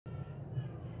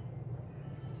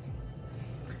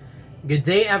Good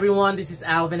day everyone, this is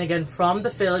Alvin again from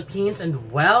the Philippines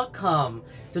and welcome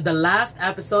to the last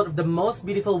episode of the most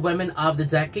beautiful women of the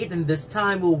decade, and this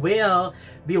time we will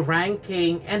be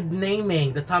ranking and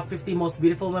naming the top 50 most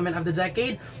beautiful women of the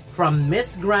decade from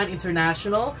Miss Grand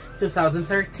International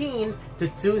 2013 to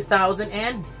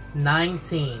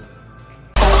 2019. 1,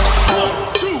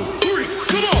 2, 3,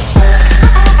 come on!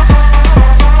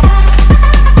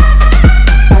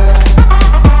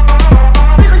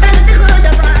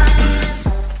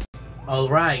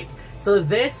 Alright, so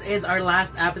this is our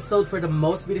last episode for the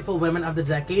most beautiful women of the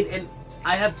decade, and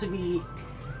I have to be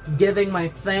giving my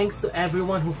thanks to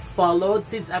everyone who followed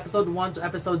since episode 1 to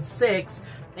episode 6.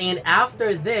 And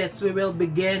after this, we will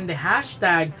begin the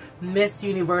hashtag Miss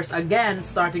Universe again,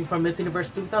 starting from Miss Universe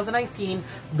 2019,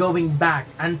 going back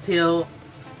until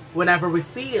whenever we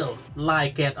feel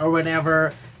like it or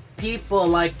whenever people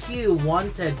like you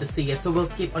wanted to see it. So we'll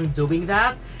keep on doing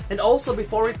that. And also,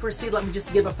 before we proceed, let me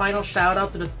just give a final shout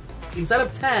out to the, instead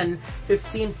of 10,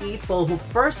 15 people who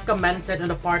first commented on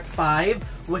the part 5,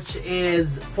 which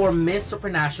is for Miss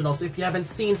Supranational. So if you haven't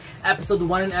seen episode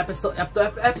 1 and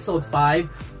episode 5,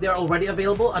 they're already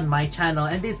available on my channel.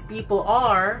 And these people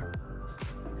are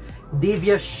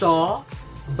Divya Shaw,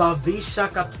 Bhavisha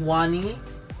Katwani,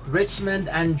 Richmond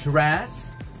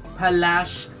Andres,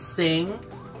 Palash Singh,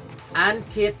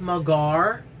 Ankit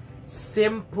Magar,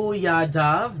 Simpu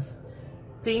Yadav,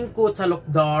 Tinku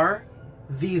Talukdar,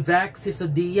 Vivek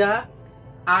Sisodia,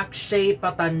 Akshay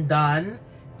Patandan,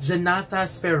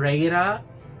 Janathas Ferreira,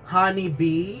 Honey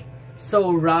B,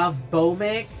 Sourav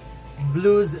Bomik,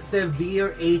 Blues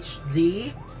Severe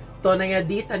HD,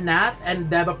 Tonayadita Nath, and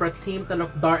Deba Pratim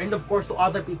Talukdar, and of course to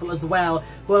other people as well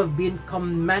who have been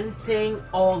commenting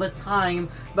all the time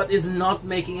but is not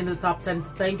making in the top 10.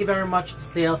 Thank you very much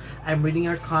still. I'm reading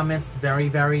your comments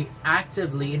very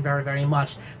actively and very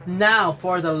much. Now,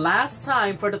 for the last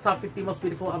time for the top 50 most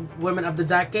beautiful women of the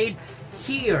decade,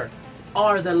 here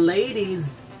are the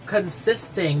ladies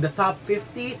consisting the top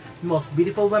 50 most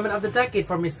beautiful women of the decade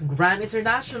for Miss Grand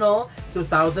International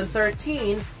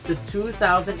 2013 to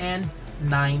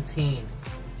 2019.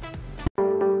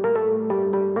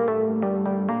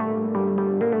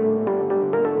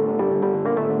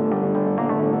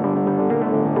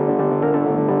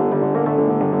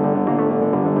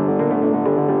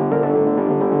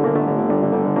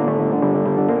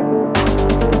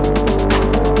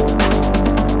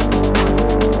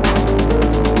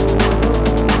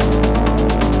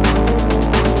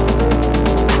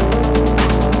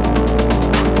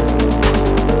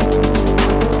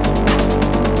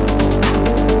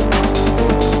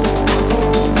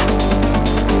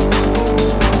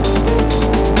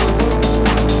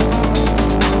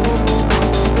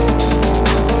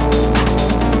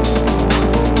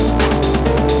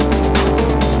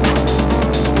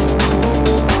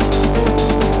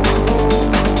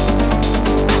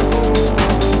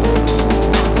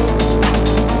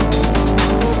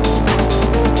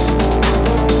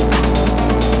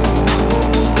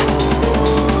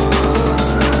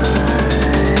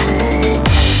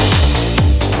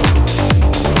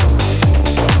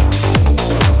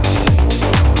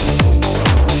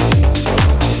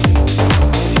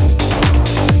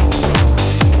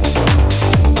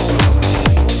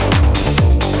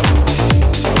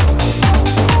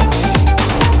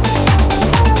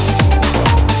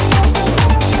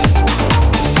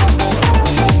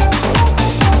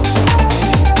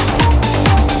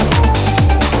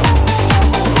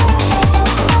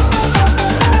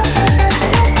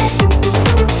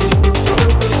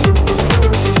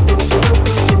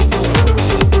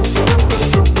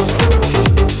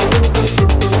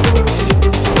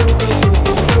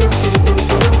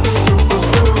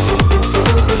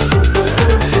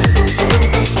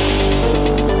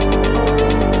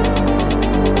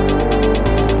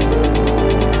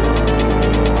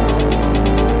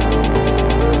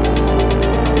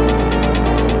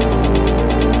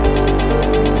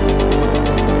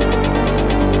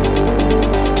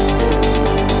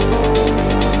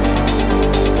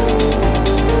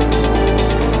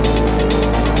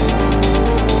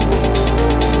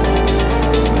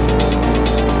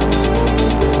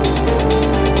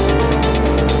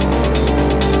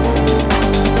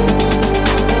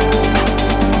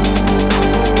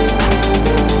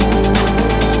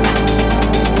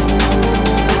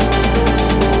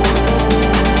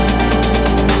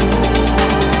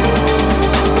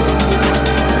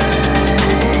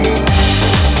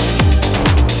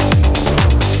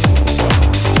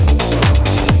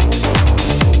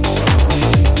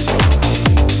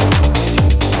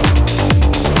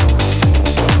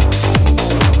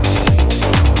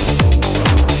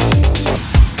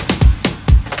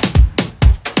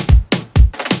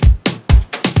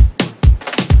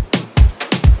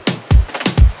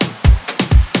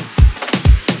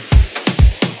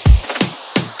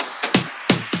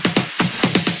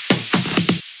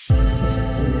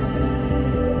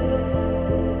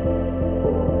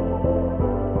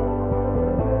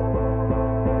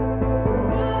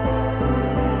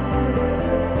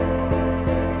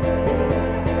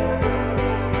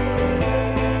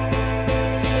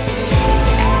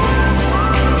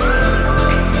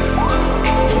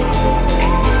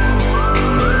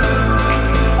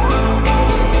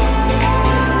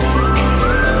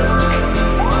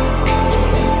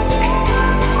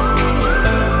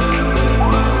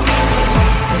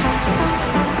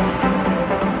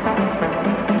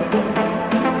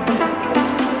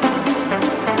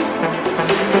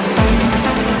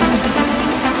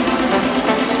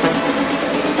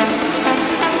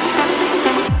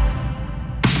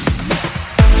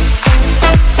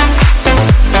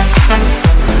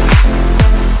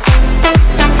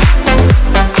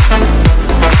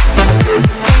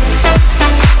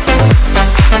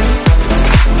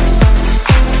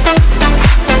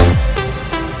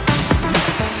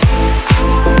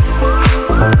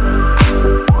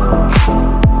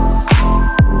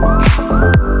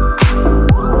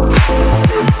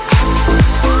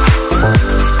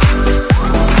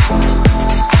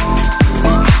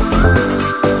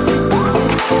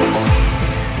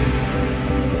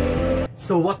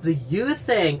 So what do you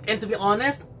think? And to be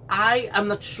honest, I am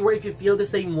not sure if you feel the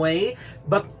same way,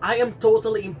 but I am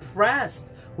totally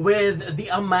impressed with the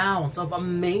amount of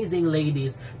amazing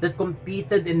ladies that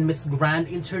competed in Miss Grand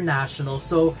International.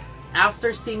 So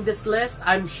after seeing this list,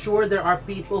 I'm sure there are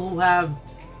people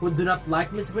who do not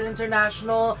like Miss Grand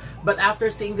International, but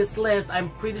after seeing this list, I'm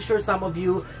pretty sure some of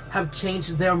you have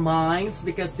changed their minds,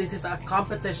 because this is a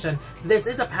competition. This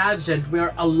is a pageant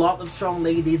where a lot of strong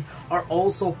ladies are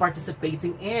also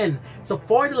participating in. So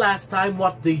for the last time,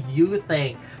 what do you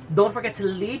think? Don't forget to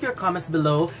leave your comments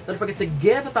below. Don't forget to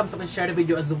give a thumbs up and share the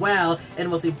video as well. And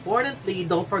most importantly,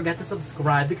 don't forget to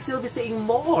subscribe, because you'll be seeing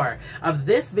more of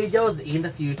these videos in the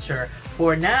future.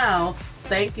 For now,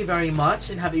 thank you very much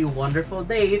and have a wonderful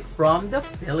day from the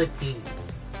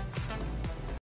Philippines.